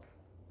 Well,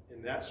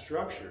 in that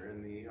structure,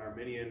 in the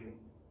Arminian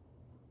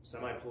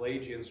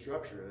semi-Pelagian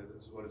structure,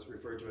 this is what it's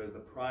referred to as the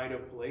pride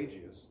of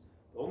Pelagius.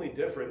 The only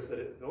difference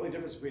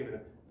between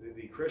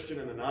the Christian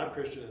and the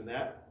non-Christian in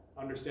that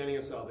understanding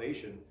of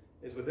salvation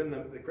is within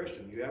the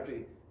Christian.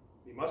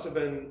 You must have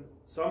been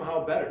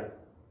somehow better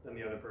than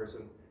the other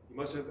person. You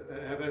must have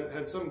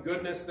had some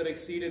goodness that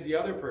exceeded the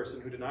other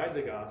person who denied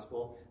the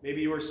gospel.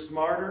 Maybe you were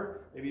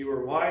smarter. Maybe you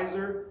were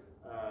wiser.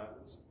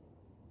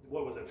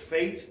 What was it?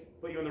 Fate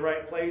put you in the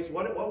right place.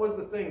 What was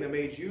the thing that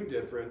made you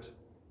different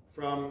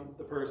from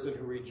the person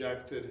who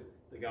rejected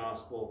the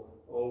gospel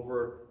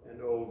over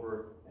and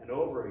over and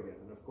over again?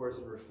 And of course,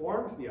 in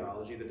Reformed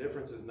theology, the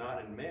difference is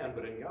not in man,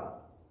 but in God.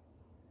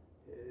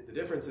 The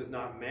difference is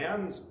not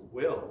man's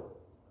will,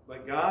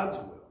 but God's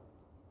will.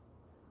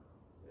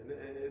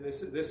 And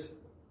this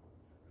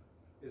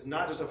is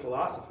not just a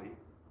philosophy,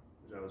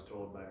 which I was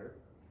told by her,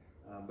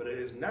 but it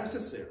is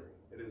necessary.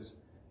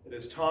 It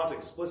is taught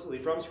explicitly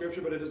from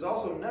Scripture, but it is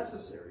also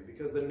necessary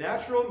because the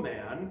natural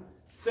man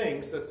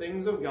thinks the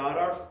things of God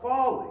are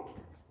folly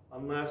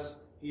unless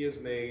he is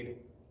made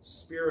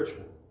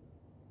spiritual.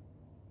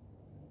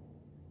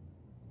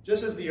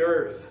 Just as the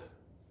earth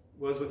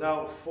was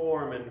without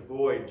form and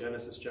void,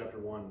 Genesis chapter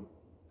 1,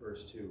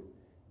 verse 2,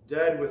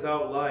 dead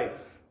without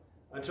life,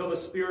 until the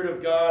Spirit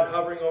of God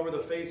hovering over the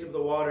face of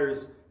the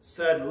waters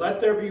said,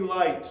 "Let there be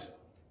light."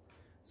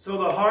 So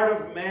the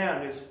heart of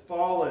man is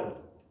fallen.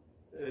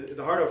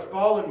 The heart of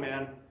fallen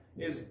man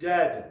is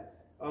dead,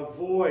 a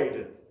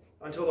void,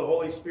 until the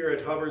Holy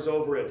Spirit hovers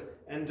over it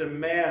and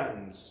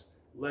demands,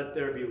 "Let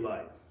there be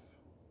life."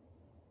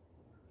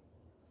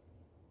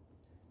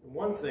 And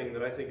one thing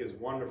that I think is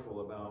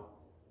wonderful about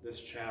this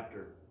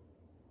chapter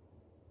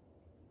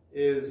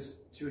is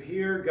to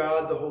hear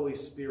God the Holy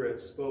Spirit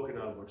spoken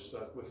of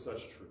with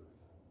such truth.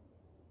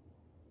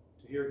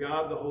 To hear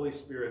God the Holy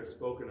Spirit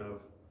spoken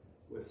of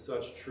with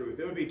such truth.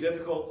 It would be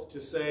difficult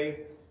to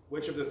say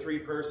which of the three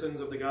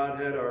persons of the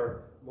Godhead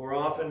are more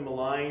often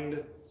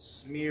maligned,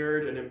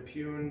 smeared, and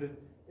impugned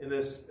in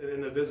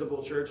the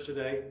visible church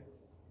today.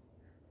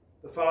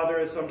 The Father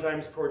is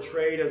sometimes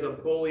portrayed as a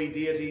bully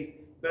deity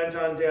bent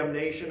on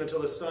damnation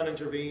until the Son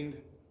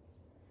intervened.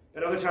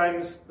 At other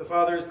times, the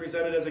Father is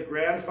presented as a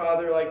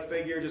grandfather-like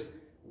figure, just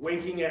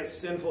winking at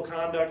sinful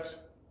conduct.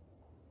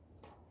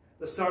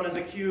 The Son is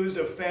accused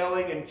of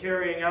failing in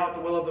carrying out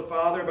the will of the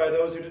Father by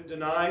those who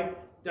deny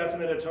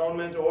definite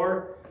atonement,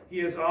 or he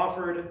is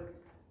offered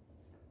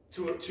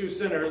to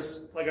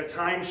sinners like a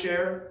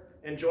timeshare,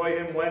 enjoy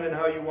him when and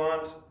how you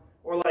want,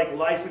 or like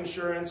life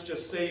insurance,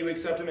 just say you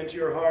accept him into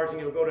your heart and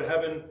you'll go to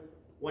heaven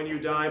when you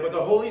die. But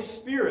the Holy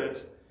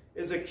Spirit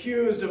is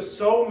accused of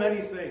so many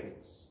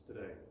things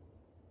today.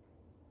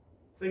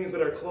 Things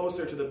that are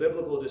closer to the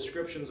biblical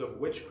descriptions of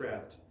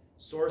witchcraft,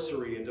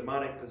 sorcery, and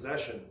demonic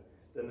possession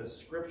than the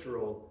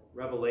scriptural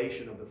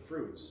revelation of the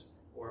fruits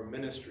or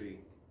ministry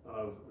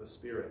of the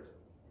Spirit.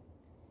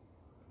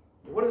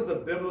 What is the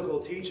biblical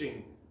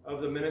teaching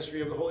of the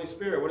ministry of the Holy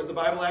Spirit? What does the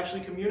Bible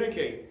actually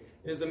communicate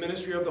is the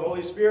ministry of the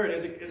Holy Spirit?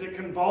 Is it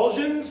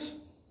convulsions?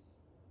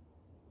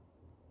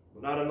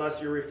 Well, not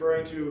unless you're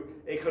referring to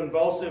a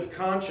convulsive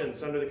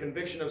conscience under the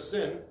conviction of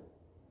sin.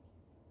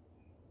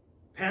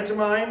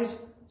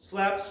 Pantomimes,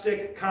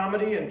 slapstick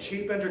comedy, and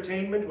cheap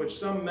entertainment, which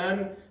some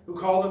men who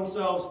call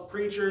themselves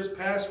preachers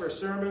pass for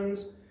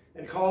sermons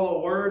and call a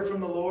word from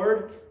the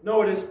Lord.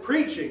 No, it is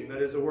preaching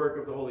that is a work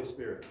of the Holy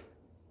Spirit.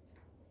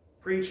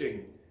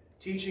 Preaching,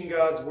 teaching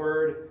God's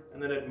word,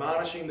 and then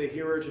admonishing the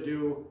hearer to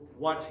do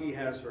what he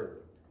has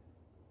heard.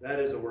 That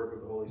is a work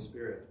of the Holy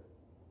Spirit.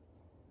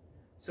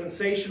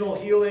 Sensational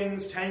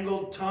healings,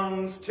 tangled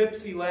tongues,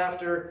 tipsy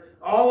laughter,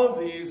 all of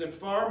these and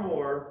far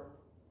more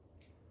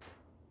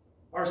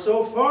are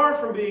so far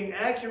from being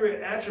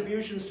accurate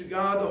attributions to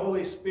God the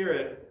Holy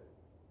Spirit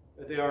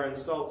that they are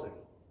insulting.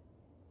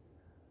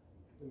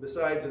 And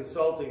besides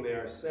insulting, they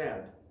are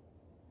sad,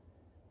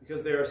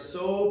 because they are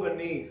so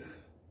beneath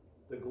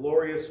the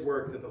glorious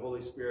work that the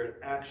Holy Spirit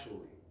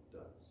actually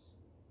does.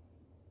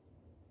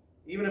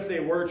 Even if they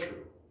were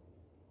true,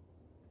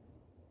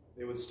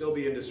 they would still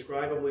be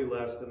indescribably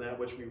less than that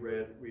which we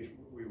read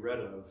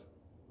of,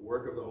 the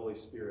work of the Holy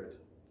Spirit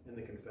in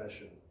the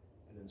confession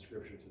and in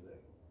Scripture today.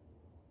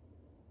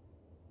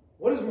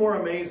 What is more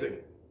amazing?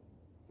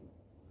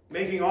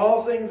 Making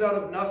all things out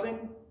of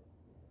nothing,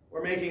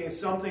 or making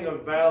something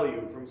of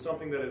value from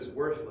something that is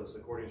worthless,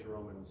 according to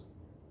Romans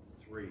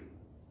 3.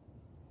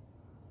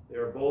 They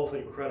are both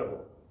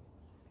incredible,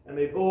 and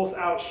they both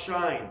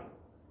outshine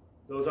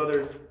those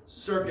other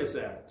circus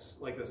acts,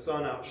 like the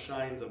sun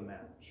outshines a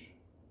match.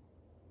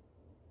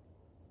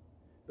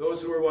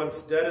 Those who were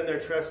once dead in their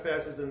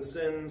trespasses and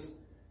sins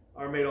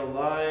are made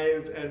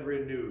alive and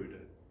renewed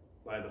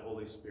by the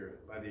Holy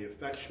Spirit, by the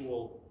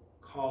effectual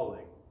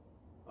calling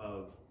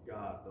of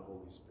God, the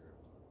Holy Spirit.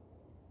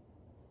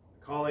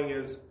 The calling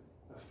is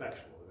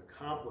effectual. It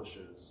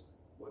accomplishes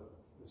what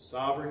the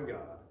sovereign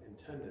God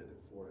intended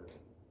for it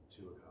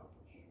to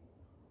accomplish.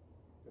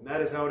 And that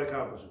is how it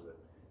accomplishes it,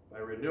 by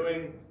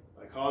renewing,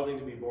 by causing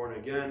to be born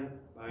again,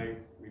 by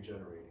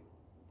regenerating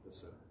the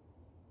sinner.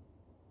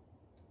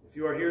 If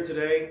you are here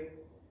today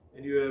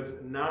and you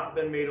have not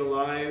been made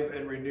alive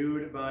and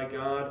renewed by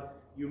God,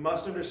 you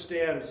must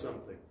understand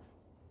something.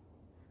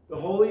 The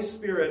Holy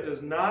Spirit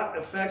does not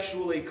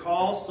effectually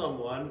call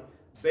someone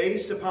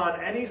based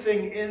upon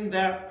anything in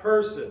that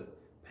person,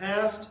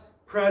 past,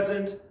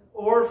 present,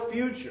 or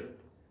future.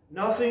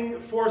 Nothing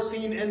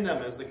foreseen in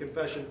them, as the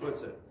confession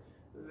puts it.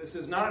 This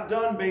is not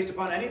done based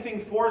upon anything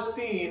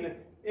foreseen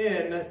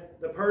in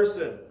the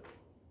person.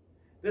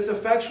 This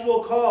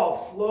effectual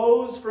call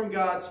flows from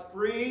God's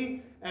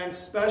free and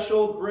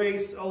special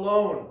grace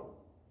alone.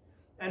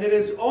 And it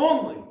is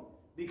only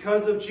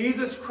because of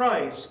Jesus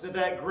Christ that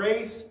that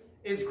grace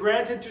is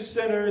granted to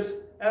sinners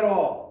at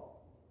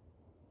all.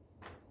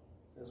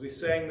 As we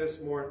sang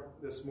this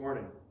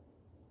morning,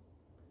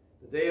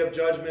 the day of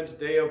judgment,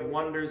 day of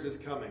wonders is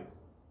coming.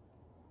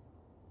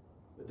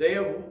 The day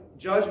of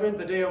judgment,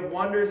 the day of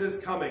wonders is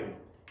coming.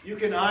 You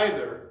can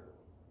either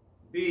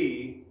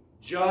be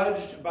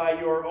judged by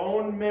your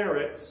own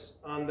merits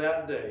on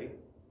that day,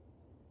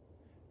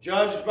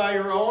 judged by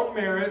your own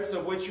merits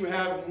of which you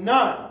have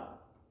none,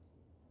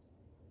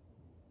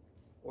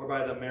 or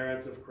by the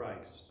merits of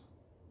Christ,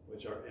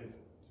 which are infinite.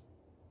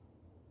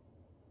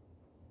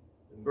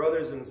 And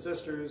brothers and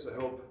sisters, I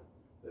hope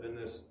that in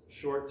this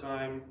short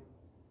time,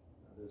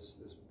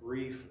 this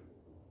brief,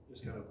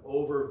 just kind of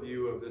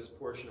overview of this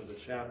portion of the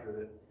chapter,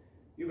 that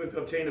you've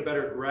obtained a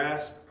better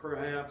grasp,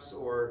 perhaps,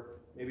 or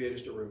maybe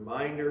just a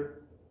reminder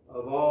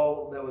of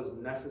all that was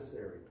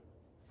necessary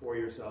for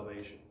your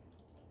salvation,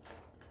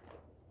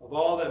 of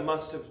all that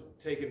must have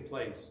taken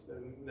place,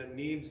 that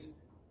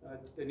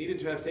needed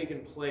to have taken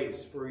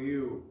place for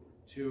you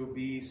to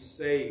be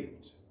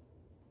saved.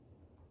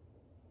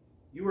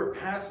 You were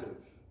passive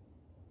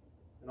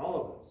in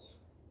all of this.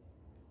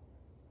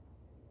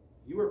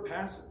 You were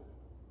passive.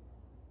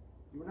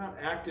 You were not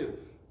active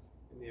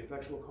in the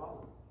effectual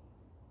calling.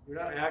 You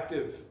were not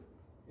active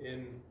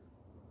in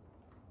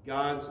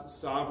God's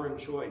sovereign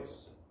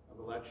choice of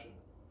election.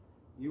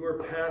 You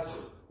were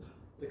passive.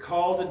 The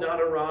call did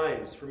not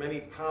arise from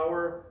any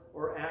power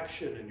or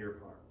action in your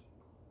part.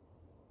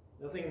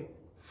 Nothing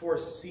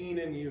foreseen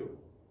in you.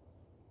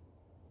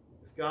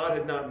 If God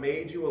had not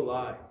made you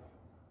alive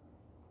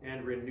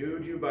and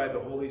renewed you by the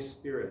Holy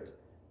Spirit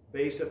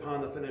based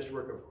upon the finished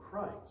work of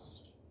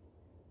Christ,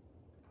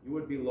 you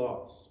would be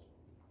lost,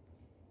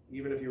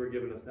 even if you were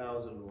given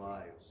 1,000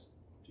 lives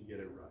to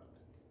get it right.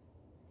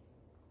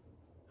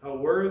 How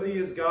worthy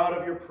is God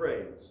of your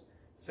praise,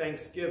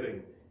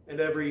 thanksgiving,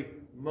 and every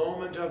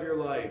moment of your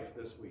life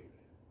this week.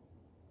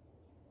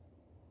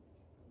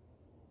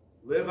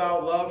 Live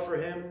out love for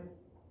him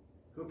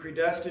who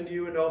predestined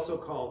you and also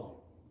called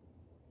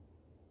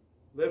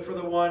you. Live for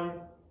the one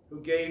who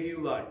gave you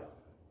life.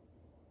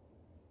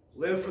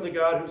 Live for the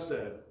God who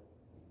said,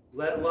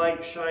 "Let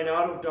light shine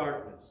out of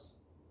darkness,"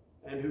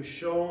 and who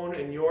shone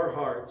in your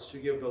hearts to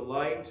give the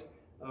light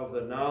of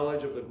the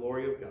knowledge of the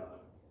glory of God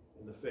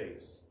in the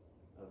face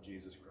of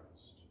Jesus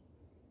Christ.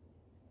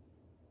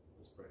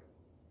 Let's pray.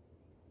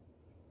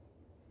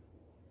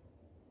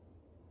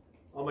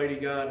 Almighty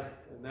God,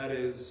 and that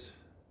is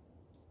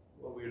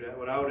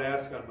what I would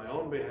ask on my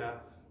own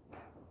behalf,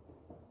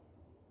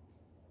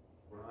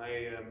 for I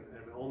am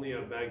only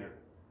a beggar.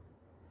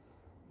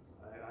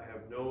 I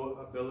have no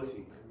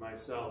ability in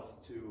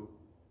myself to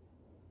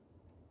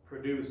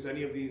produce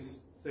any of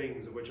these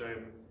things of which I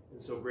am in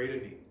so great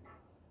a need.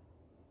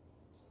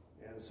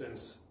 And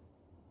since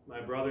my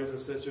brothers and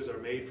sisters are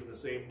made from the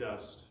same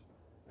dust,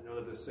 I know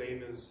that the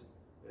same is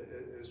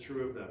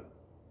true of them.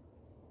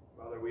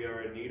 Father, we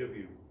are in need of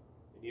you,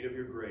 in need of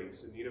your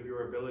grace, in need of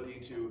your ability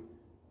to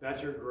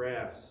better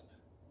grasp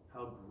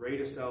how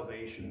great a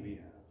salvation we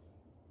have.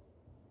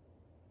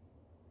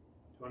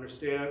 To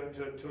understand,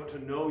 to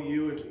know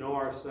you and to know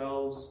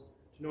ourselves,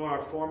 to know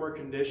our former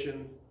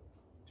condition,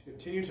 to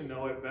continue to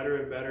know it better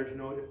and better, to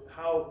know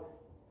how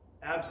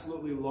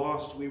absolutely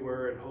lost we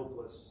were and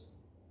hopeless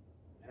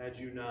had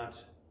you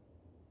not,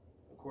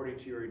 according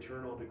to your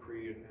eternal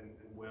decree and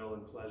will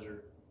and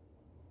pleasure,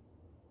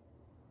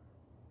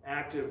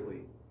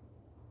 actively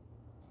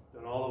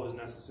done all that was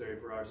necessary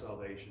for our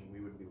salvation, we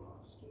would be lost.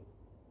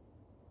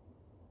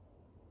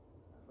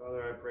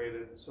 Father, I pray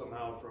that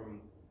somehow from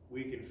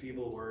weak and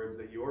feeble words,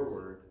 that your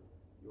word,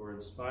 your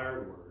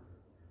inspired word,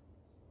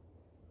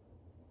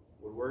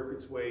 would work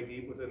its way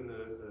deep within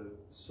the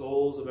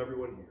souls of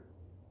everyone here.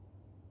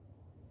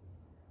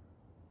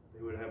 They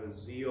would have a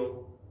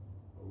zeal,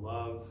 a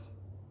love,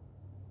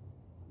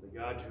 the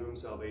God to whom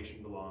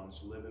salvation belongs,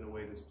 to live in a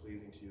way that's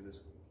pleasing to you this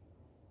week.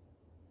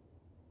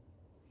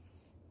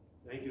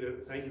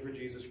 Thank you for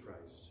Jesus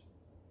Christ,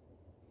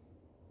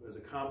 who has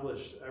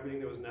accomplished everything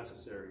that was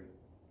necessary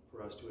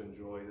for us to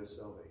enjoy this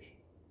salvation.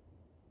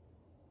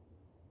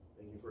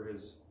 Thank you for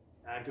his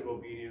active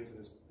obedience and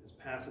his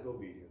passive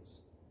obedience,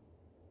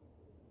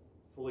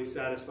 fully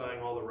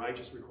satisfying all the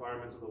righteous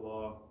requirements of the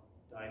law,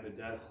 dying the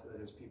death that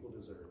his people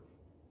deserve.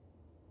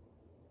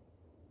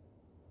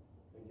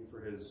 Thank you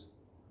for his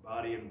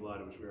body and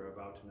blood, which we are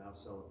about to now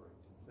celebrate.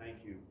 Thank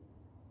you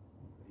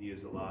that he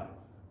is alive.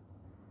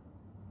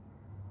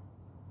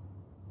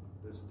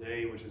 This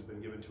day, which has been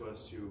given to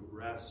us to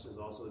rest, is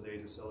also the day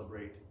to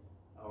celebrate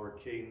our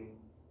King,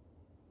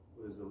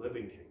 who is the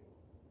living King,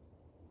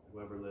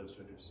 whoever lives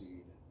to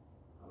intercede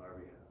on our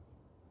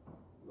behalf.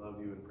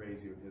 Love you and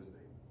praise you in his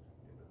name.